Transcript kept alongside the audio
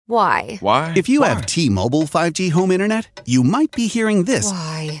Why? Why? If you have T-Mobile 5G home internet, you might be hearing this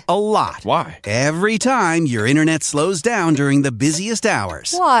Why? a lot. Why? Every time your internet slows down during the busiest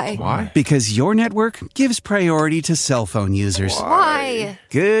hours. Why? Why? Because your network gives priority to cell phone users. Why?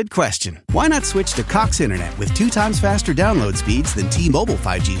 Good question. Why not switch to Cox Internet with 2 times faster download speeds than T-Mobile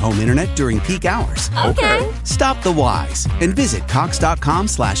 5G home internet during peak hours? Okay. Stop the whys and visit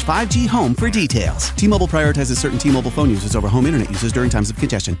cox.com/5G home for details. T-Mobile prioritizes certain T-Mobile phone users over home internet users during times of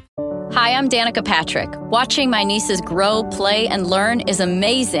congestion. Hi, I'm Danica Patrick. Watching my nieces grow, play, and learn is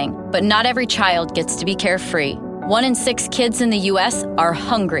amazing, but not every child gets to be carefree. 1 in 6 kids in the U.S. are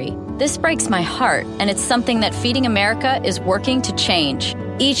hungry. This breaks my heart, and it's something that Feeding America is working to change.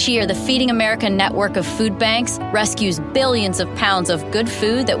 Each year, the Feeding America network of food banks rescues billions of pounds of good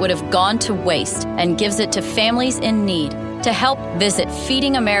food that would have gone to waste and gives it to families in need. To help, visit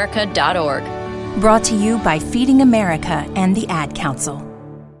feedingamerica.org. Brought to you by Feeding America and the Ad Council.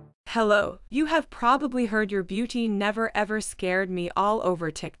 Hello, you have probably heard Your Beauty Never Ever Scared Me all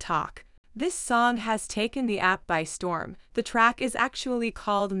over TikTok. This song has taken the app by storm. The track is actually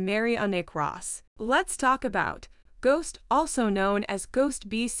called Mary Onique Ross. Let's talk about Ghost, also known as Ghost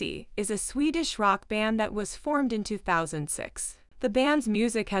BC, is a Swedish rock band that was formed in 2006. The band's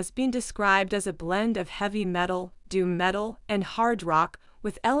music has been described as a blend of heavy metal, doom metal, and hard rock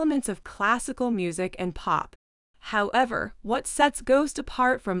with elements of classical music and pop. However, what sets Ghost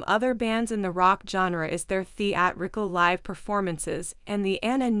apart from other bands in the rock genre is their theatrical live performances and the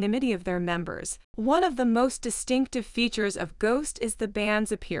anonymity of their members. One of the most distinctive features of Ghost is the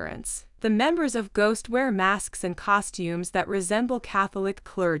band's appearance. The members of Ghost wear masks and costumes that resemble Catholic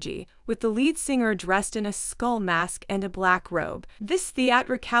clergy, with the lead singer dressed in a skull mask and a black robe. This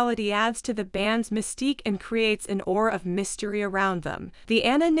theatricality adds to the band's mystique and creates an aura of mystery around them. The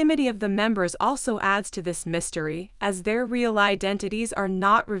anonymity of the members also adds to this mystery, as their real identities are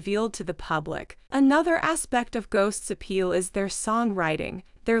not revealed to the public. Another aspect of Ghost's appeal is their songwriting.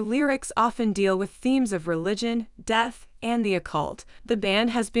 Their lyrics often deal with themes of religion, death, and the occult. The band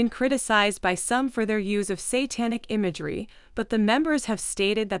has been criticized by some for their use of satanic imagery, but the members have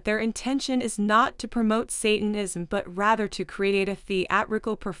stated that their intention is not to promote Satanism but rather to create a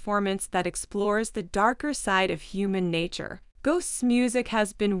theatrical performance that explores the darker side of human nature. Ghost's music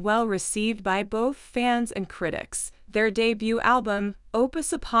has been well received by both fans and critics. Their debut album,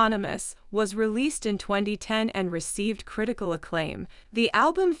 Opus Eponymous, was released in 2010 and received critical acclaim. The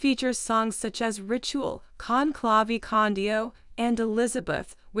album features songs such as Ritual, Conclave Condio, and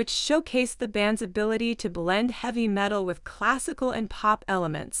Elizabeth, which showcase the band's ability to blend heavy metal with classical and pop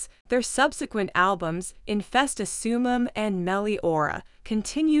elements. Their subsequent albums, Infesta Sumum and Meliora,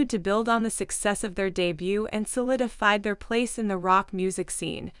 continued to build on the success of their debut and solidified their place in the rock music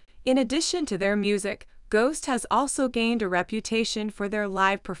scene. In addition to their music, Ghost has also gained a reputation for their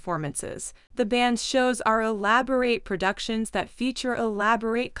live performances. The band's shows are elaborate productions that feature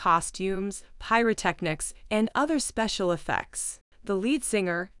elaborate costumes, pyrotechnics, and other special effects. The lead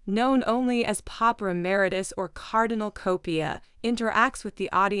singer, known only as Papa Emeritus or Cardinal Copia, interacts with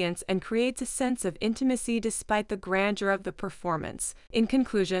the audience and creates a sense of intimacy despite the grandeur of the performance. In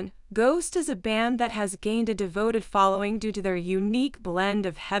conclusion, Ghost is a band that has gained a devoted following due to their unique blend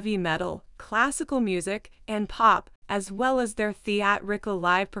of heavy metal, classical music, and pop, as well as their theatrical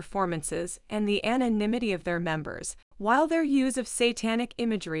live performances and the anonymity of their members. While their use of satanic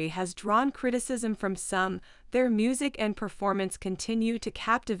imagery has drawn criticism from some, their music and performance continue to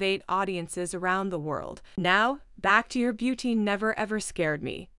captivate audiences around the world. Now, back to Your Beauty Never Ever Scared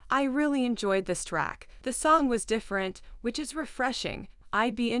Me. I really enjoyed this track. The song was different, which is refreshing.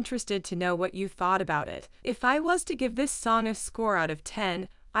 I'd be interested to know what you thought about it. If I was to give this song a score out of 10,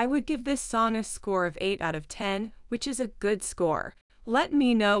 I would give this song a score of 8 out of 10, which is a good score. Let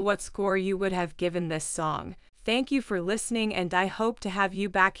me know what score you would have given this song. Thank you for listening, and I hope to have you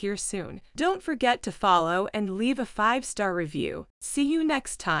back here soon. Don't forget to follow and leave a 5-star review. See you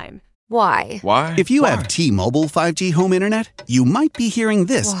next time. Why? Why? If you have T-Mobile 5G home internet, you might be hearing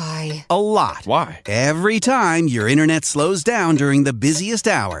this Why? a lot. Why? Every time your internet slows down during the busiest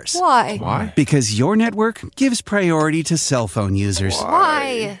hours. Why? Why? Because your network gives priority to cell phone users.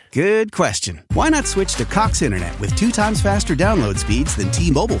 Why? Good question. Why not switch to Cox Internet with 2 times faster download speeds than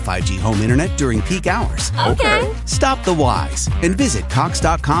T-Mobile 5G home internet during peak hours? Okay. Stop the whys and visit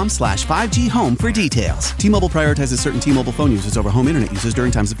cox.com/5G home for details. T-Mobile prioritizes certain T-Mobile phone users over home internet users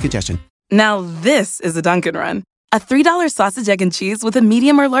during times of congestion. Now this is a Dunkin' Run. A $3 sausage, egg, and cheese with a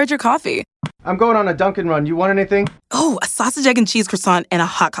medium or larger coffee. I'm going on a Dunkin' Run. You want anything? Oh, a sausage, egg, and cheese croissant and a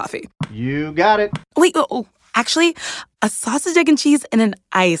hot coffee. You got it. Wait, actually, a sausage, egg, and cheese and an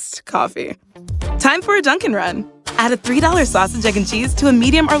iced coffee. Time for a Dunkin' Run. Add a $3 sausage, egg, and cheese to a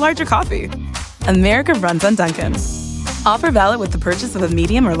medium or larger coffee. America runs on Dunkin'. Offer valid with the purchase of a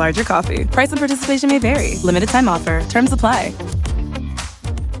medium or larger coffee. Price and participation may vary. Limited time offer. Terms apply.